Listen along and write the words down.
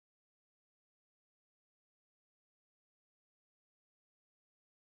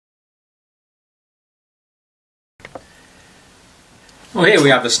Well, here we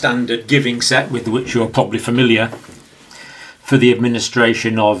have a standard giving set with which you're probably familiar for the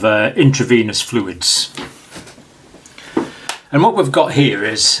administration of intravenous fluids. And what we've got here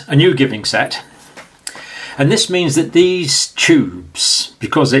is a new giving set, and this means that these tubes,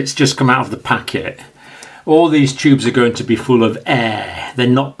 because it's just come out of the packet, all these tubes are going to be full of air. They're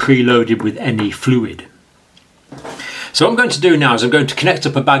not preloaded with any fluid. So what I'm going to do now is I'm going to connect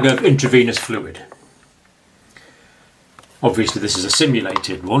up a bag of intravenous fluid. Obviously this is a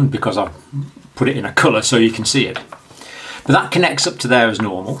simulated one because I've put it in a colour so you can see it. But that connects up to there as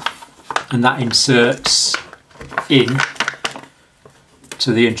normal, and that inserts in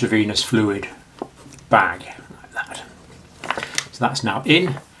to the intravenous fluid bag like that. So that's now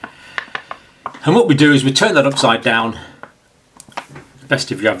in. And what we do is we turn that upside down.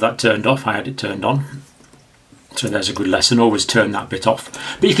 Best if you have that turned off. I had it turned on. So there's a good lesson, always turn that bit off.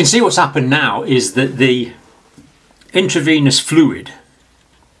 But you can see what's happened now is that the intravenous fluid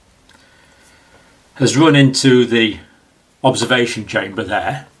has run into the observation chamber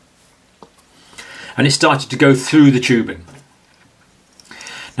there, and it started to go through the tubing.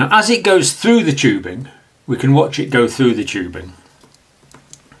 Now as it goes through the tubing, we can watch it go through the tubing.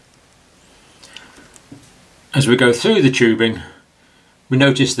 As we go through the tubing, we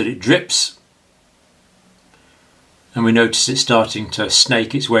notice that it drips, and we notice it starting to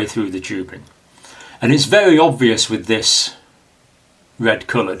snake its way through the tubing. And it's very obvious with this red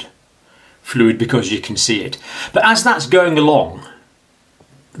coloured fluid because you can see it. But as that's going along,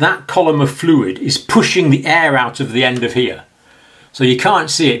 that column of fluid is pushing the air out of the end of here. So you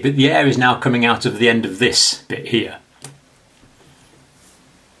can't see it, but the air is now coming out of the end of this bit here.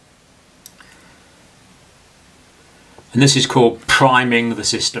 And this is called priming the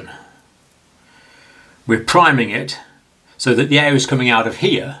system. We're priming it so that the air is coming out of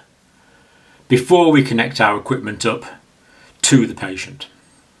here before we connect our equipment up to the patient.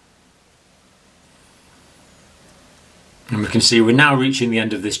 And we can see we're now reaching the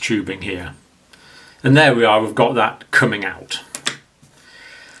end of this tubing here. And there we are, we've got that coming out.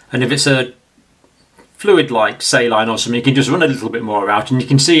 And if it's a fluid like saline or something, you can just run a little bit more out, and you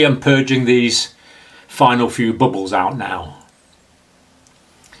can see I'm purging these final few bubbles out now.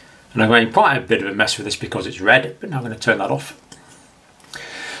 And I'm going quite a bit of a mess with this because it's red, but now I'm going to turn that off.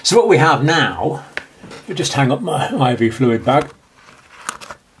 So what we have now, I'll just hang up my IV fluid bag.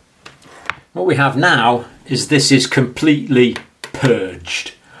 What we have now is this is completely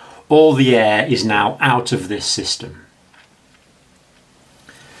purged. All the air is now out of this system.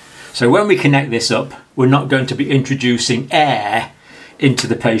 So when we connect this up, we're not going to be introducing air into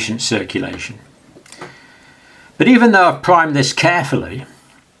the patient's circulation. But even though I've primed this carefully,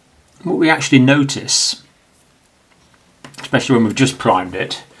 what we actually notice, especially when we've just primed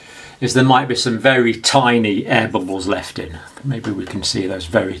it, is there might be some very tiny air bubbles left in. Maybe we can see those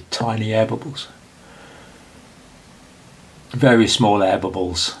very tiny air bubbles. Very small air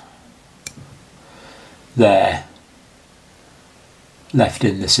bubbles there left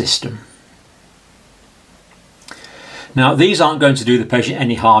in the system. Now these aren't going to do the patient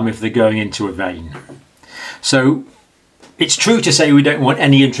any harm if they're going into a vein. So it's true to say we don't want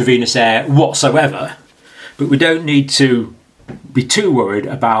any intravenous air whatsoever, but we don't need to be too worried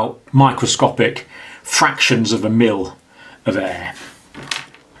about microscopic fractions of a mil of air.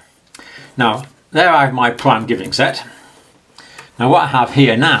 Now there I have my prime giving set. Now what I have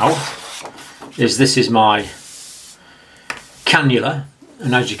here now is this is my cannula,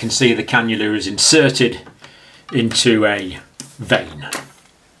 and as you can see the cannula is inserted into a vein.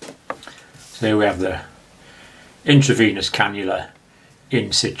 So here we have the intravenous cannula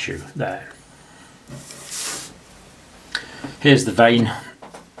in situ there. Here's the vein.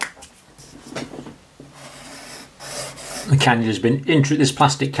 The cannula's been this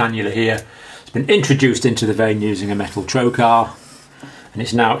plastic cannula here has been introduced into the vein using a metal trocar, and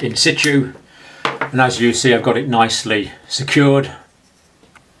it's now in situ. And as you see, I've got it nicely secured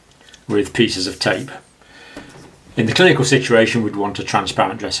with pieces of tape. In the clinical situation, we'd want a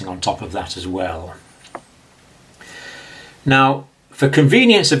transparent dressing on top of that as well. Now, for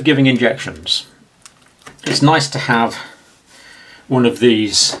convenience of giving injections, it's nice to have one of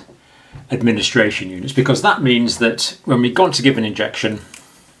these administration units, because that means that when we've gone to give an injection,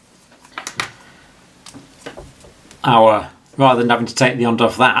 rather than having to take the end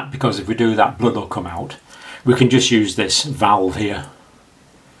off that, because if we do that blood will come out, we can just use this valve here,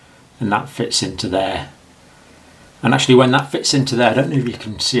 and that fits into there. And actually when that fits into there, I don't know if you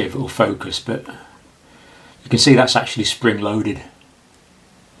can see if it will focus, but you can see that's actually spring loaded.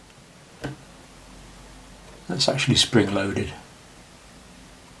 That's actually spring loaded.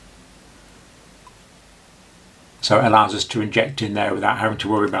 So it allows us to inject in there without having to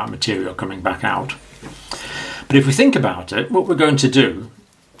worry about material coming back out. But if we think about it, what we're going to do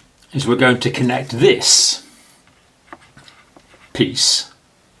is we're going to connect this piece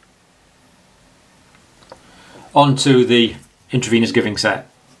onto the intravenous giving set,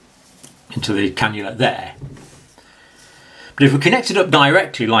 into the cannula there. But if we connect it up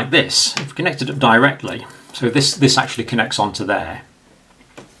directly like this, if we connect it up directly, so this actually connects onto there.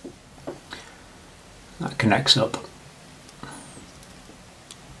 That connects up.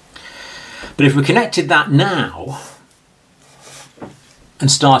 But if we connected that now and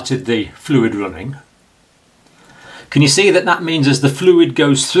started the fluid running, can you see that that means as the fluid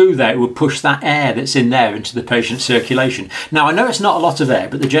goes through there, it will push that air that's in there into the patient's circulation. Now, I know it's not a lot of air,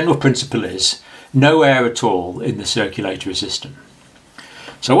 but the general principle is no air at all in the circulatory system.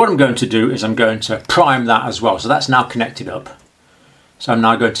 So what I'm going to do is I'm going to prime that as well. So that's now connected up. So I'm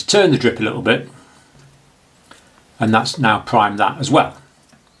now going to turn the drip a little bit, and that's now primed that as well.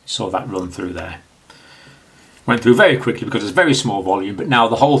 Saw that run through there. Went through very quickly because it's very small volume, but now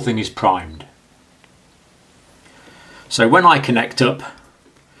the whole thing is primed. So when I connect up,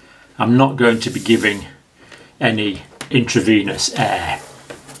 I'm not going to be giving any intravenous air.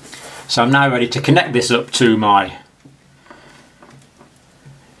 So I'm now ready to connect this up to my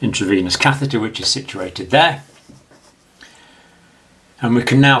intravenous catheter, which is situated there. And we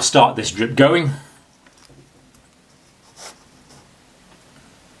can now start this drip going.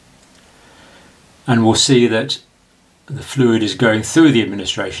 And we'll see that the fluid is going through the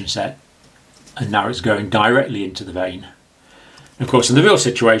administration set, and now it's going directly into the vein. Of course, in the real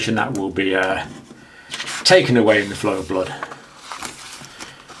situation, that will be taken away in the flow of blood.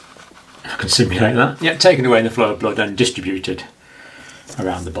 I can simulate that. Yeah, taken away in the flow of blood and distributed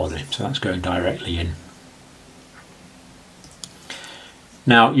around the body. So that's going directly in.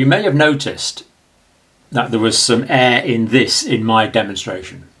 Now, you may have noticed that there was some air in my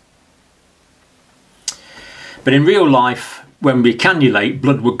demonstration. But in real life, when we cannulate,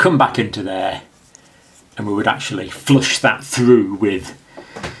 blood would come back into there and we would actually flush that through with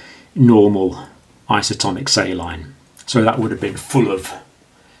normal isotonic saline. So that would have been full of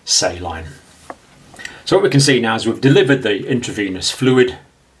saline. So what we can see now is we've delivered the intravenous fluid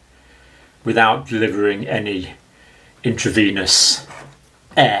without delivering any intravenous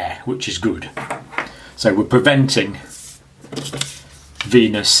air, which is good. So we're preventing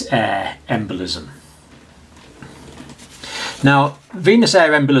venous air embolism. Now, venous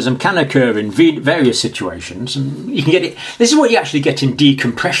air embolism can occur in various situations, and you can get it. This is what you actually get in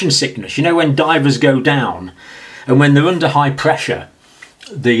decompression sickness. You know, when divers go down, and when they're under high pressure,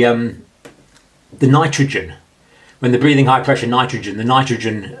 the nitrogen, when they're breathing high pressure nitrogen, the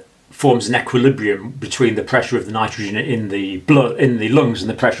nitrogen forms an equilibrium between the pressure of the nitrogen in the blood, in the lungs,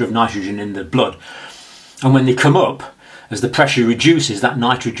 and the pressure of nitrogen in the blood. And when they come up, as the pressure reduces, that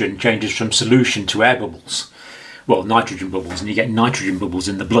nitrogen changes from solution to air bubbles. Well, nitrogen bubbles, and you get nitrogen bubbles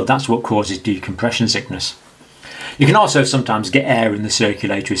in the blood. That's what causes decompression sickness. You can also sometimes get air in the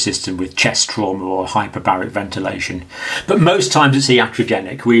circulatory system with chest trauma or hyperbaric ventilation. But most times it's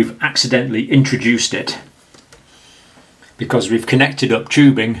iatrogenic. We've accidentally introduced it because we've connected up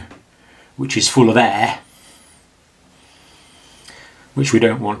tubing which is full of air, which we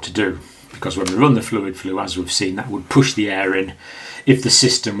don't want to do, because when we run the fluid flue, as we've seen, that would push the air in if the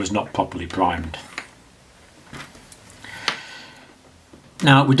system was not properly primed.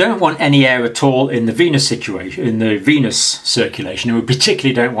 Now, we don't want any air at all in the venous situation, in the venous circulation, and we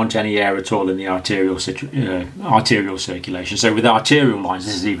particularly don't want any air at all in the arterial circulation. So with arterial lines,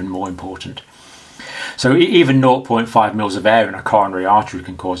 this is even more important. So even 0.5 mils of air in a coronary artery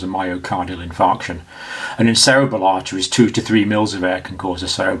can cause a myocardial infarction, and in cerebral arteries, 2 to 3 mils of air can cause a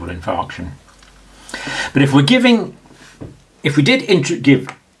cerebral infarction. But if we did give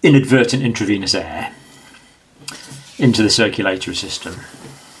inadvertent intravenous air into the circulatory system,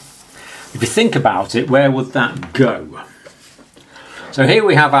 if you think about it, where would that go? So here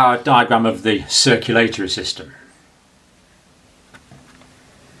we have our diagram of the circulatory system.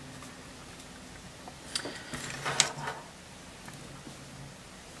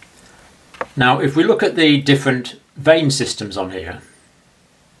 Now, if we look at the different vein systems on here,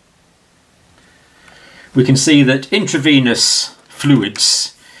 we can see that intravenous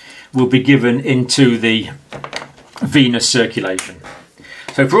fluids will be given into the venous circulation.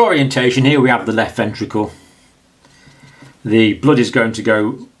 So for orientation, here we have the left ventricle. The blood is going to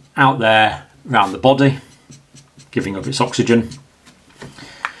go out there around the body, giving up its oxygen.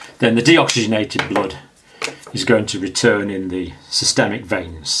 Then the deoxygenated blood is going to return in the systemic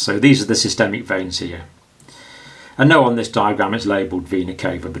veins. So these are the systemic veins here. I know on this diagram it's labelled vena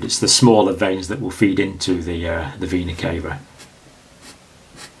cava, but it's the smaller veins that will feed into the vena cava.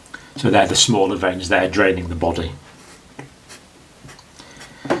 So they're the smaller veins there draining the body.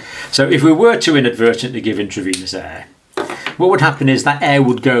 So if we were to inadvertently give intravenous air, what would happen is that air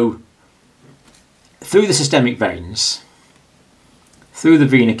would go through the systemic veins, through the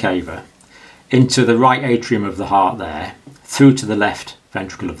vena cava, into the right atrium of the heart there, through to the left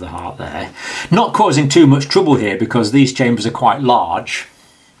ventricle of the heart there, not causing too much trouble here because these chambers are quite large,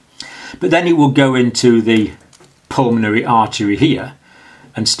 but then it will go into the pulmonary artery here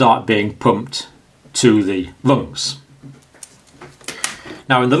and start being pumped to the lungs.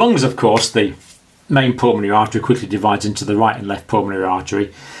 Now in the lungs, of course, the main pulmonary artery quickly divides into the right and left pulmonary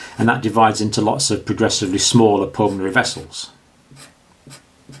artery, and that divides into lots of progressively smaller pulmonary vessels,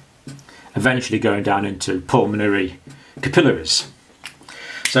 eventually going down into pulmonary capillaries.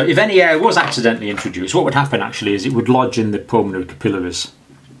 So if any air was accidentally introduced, what would happen actually is it would lodge in the pulmonary capillaries,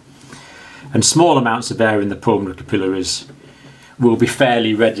 and small amounts of air in the pulmonary capillaries will be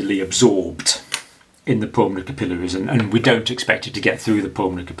fairly readily absorbed in the pulmonary capillaries, and we don't expect it to get through the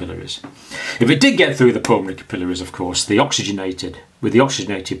pulmonary capillaries. If it did get through the pulmonary capillaries, of course, with the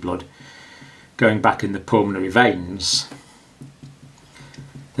oxygenated blood going back in the pulmonary veins,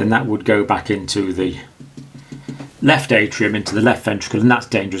 then that would go back into the left atrium, into the left ventricle, and that's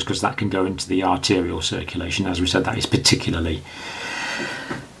dangerous because that can go into the arterial circulation. As we said, that is particularly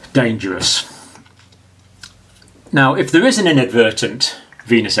dangerous. Now, if there is an inadvertent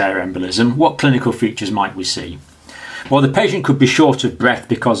venous air embolism, what clinical features might we see? Well, the patient could be short of breath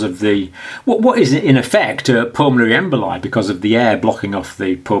because of what is in effect a pulmonary emboli, because of the air blocking off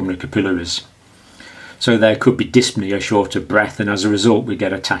the pulmonary capillaries. So there could be dyspnea, short of breath, and as a result we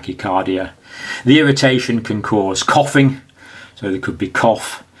get a tachycardia. The irritation can cause coughing, so there could be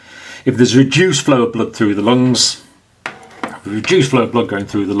cough. If there's reduced flow of blood through the lungs, reduced flow of blood going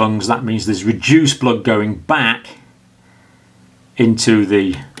through the lungs, that means there's reduced blood going back into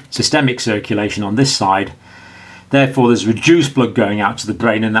the systemic circulation on this side. Therefore there's reduced blood going out to the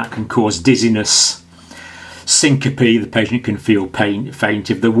brain, and that can cause dizziness, syncope. The patient can feel faint.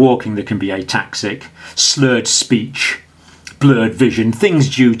 If they're walking, they can be ataxic, slurred speech, blurred vision,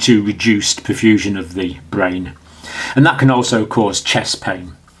 things due to reduced perfusion of the brain. And that can also cause chest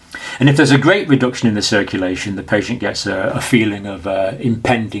pain. And if there's a great reduction in the circulation, the patient gets a feeling of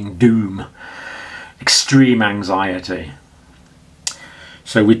impending doom, extreme anxiety.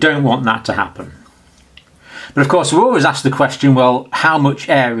 So we don't want that to happen. But of course, we're always asked the question, well, how much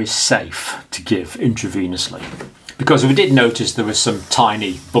air is safe to give intravenously? Because we did notice there were some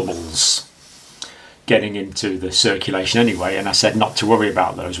tiny bubbles getting into the circulation anyway, and I said not to worry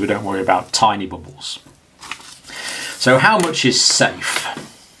about those. We don't worry about tiny bubbles. So how much is safe?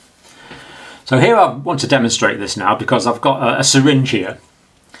 So here I want to demonstrate this now, because I've got a syringe here.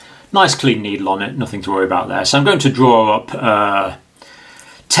 Nice clean needle on it, nothing to worry about there. So I'm going to draw up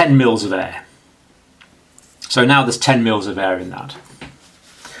 10 mils of air. So now there's 10 mils of air in that.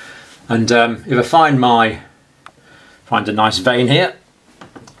 And if I find a nice vein here,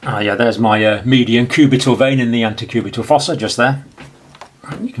 yeah, there's my median cubital vein in the antecubital fossa, just there.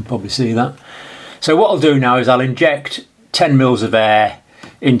 You can probably see that. So what I'll do now is I'll inject 10 mils of air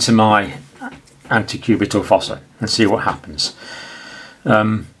into my antecubital fossa and see what happens.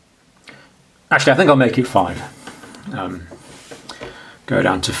 Actually, I think I'll make it 5. Go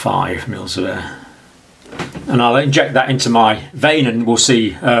down to 5 mils of air. And I'll inject that into my vein and we'll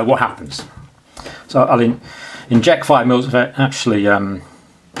see what happens. So I'll inject 5 mils of air. Actually,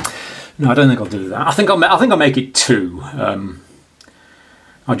 no, I don't think I'll do that. I think I'll make it 2.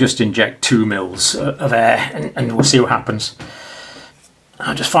 I'll just inject 2 mils of air and we'll see what happens.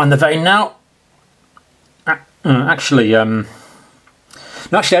 I'll just find the vein now. Actually, I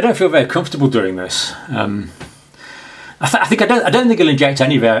don't feel very comfortable doing this. I don't think I'll inject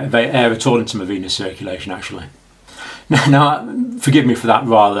any air at all into my venous circulation, actually. Now, forgive me for that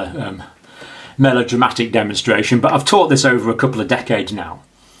rather melodramatic demonstration, but I've taught this over a couple of decades now.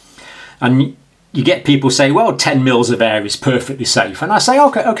 And you get people say, well, 10 mils of air is perfectly safe. And I say,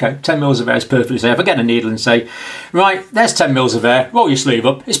 okay, 10 mils of air is perfectly safe. I get a needle and say, right, there's 10 mils of air, roll your sleeve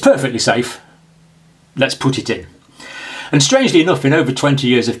up, it's perfectly safe. Let's put it in. And strangely enough, in over 20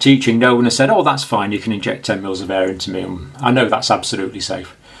 years of teaching, no one has said, oh, that's fine, you can inject 10 mils of air into me. I know that's absolutely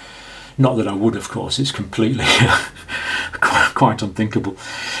safe. Not that I would, of course, it's completely quite unthinkable.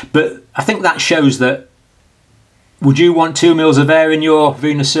 But I think that shows that, would you want 2 mils of air in your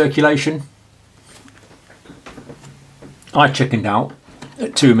venous circulation? I chickened out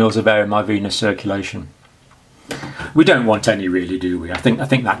at 2 mils of air in my venous circulation. We don't want any, really, do we? I think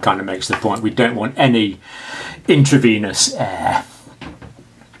that kind of makes the point. We don't want any intravenous air.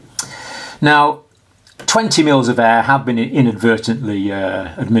 Now, 20 mils of air have been inadvertently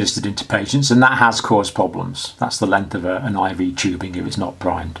administered into patients, and that has caused problems. That's the length of an IV tubing if it's not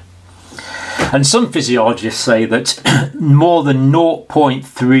primed. And some physiologists say that more than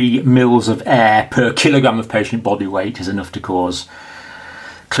 0.3 mils of air per kilogram of patient body weight is enough to cause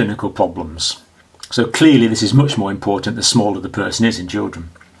clinical problems. So clearly this is much more important the smaller the person is in children.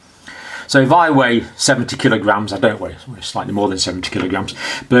 So if I weigh 70 kilograms, I don't weigh slightly more than 70 kilograms,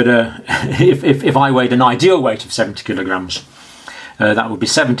 but if I weighed an ideal weight of 70 kilograms, that would be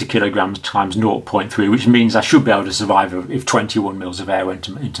 70 kilograms times 0.3, which means I should be able to survive if 21 mils of air went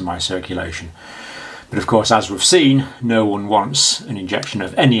into my circulation. But of course, as we've seen, no one wants an injection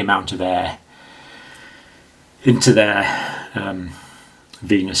of any amount of air into their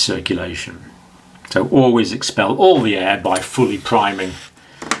venous circulation. So always expel all the air by fully priming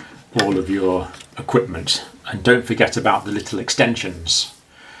all of your equipment, and don't forget about the little extensions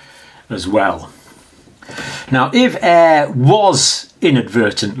as well. Now, if air was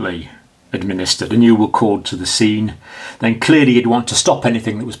inadvertently administered and you were called to the scene, then clearly you'd want to stop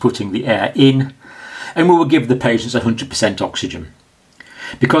anything that was putting the air in, and we will give the patients 100% oxygen.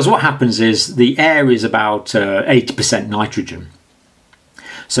 Because what happens is the air is about 80% nitrogen.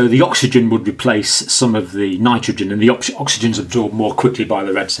 So the oxygen would replace some of the nitrogen, and the oxygen's absorbed more quickly by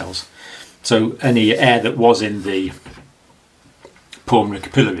the red cells. So any air that was in the pulmonary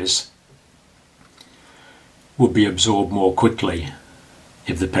capillaries would be absorbed more quickly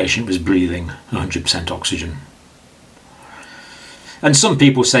if the patient was breathing 100% oxygen. And some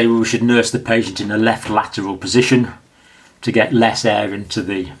people say we should nurse the patient in a left lateral position to get less air into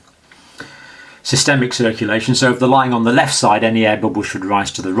the systemic circulation. So if they're lying on the left side, any air bubbles should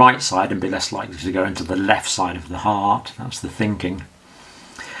rise to the right side and be less likely to go into the left side of the heart. That's the thinking.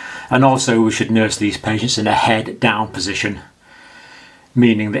 And also we should nurse these patients in a head down position,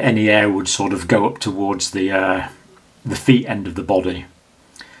 meaning that any air would sort of go up towards the feet end of the body,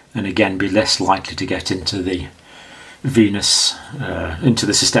 and again be less likely to get into the venous, into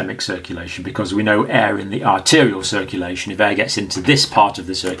the systemic circulation, because we know air in the arterial circulation, if air gets into this part of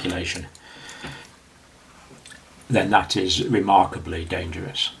the circulation, then that is remarkably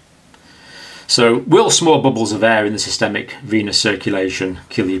dangerous. So will small bubbles of air in the systemic venous circulation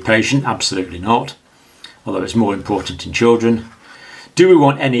kill your patient? Absolutely not, although it's more important in children. Do we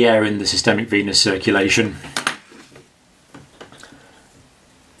want any air in the systemic venous circulation?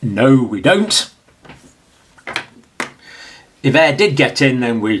 No, we don't. If air did get in,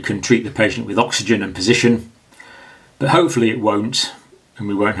 then we can treat the patient with oxygen and position, but hopefully it won't, and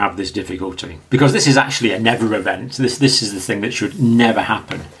we won't have this difficulty, because this is actually a never event. This is the thing that should never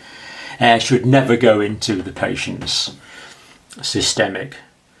happen. Air should never go into the patient's systemic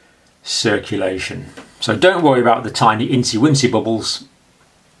circulation. So don't worry about the tiny incy-wincy bubbles,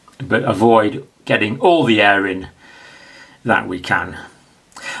 but avoid getting all the air in that we can.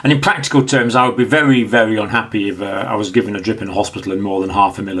 And in practical terms, I would be very, very unhappy if I was given a drip in a hospital and more than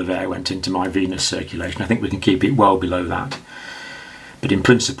 0.5 ml of air went into my venous circulation. I think we can keep it well below that. But in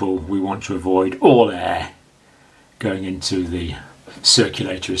principle, we want to avoid all air going into the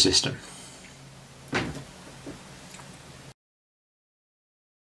circulatory system.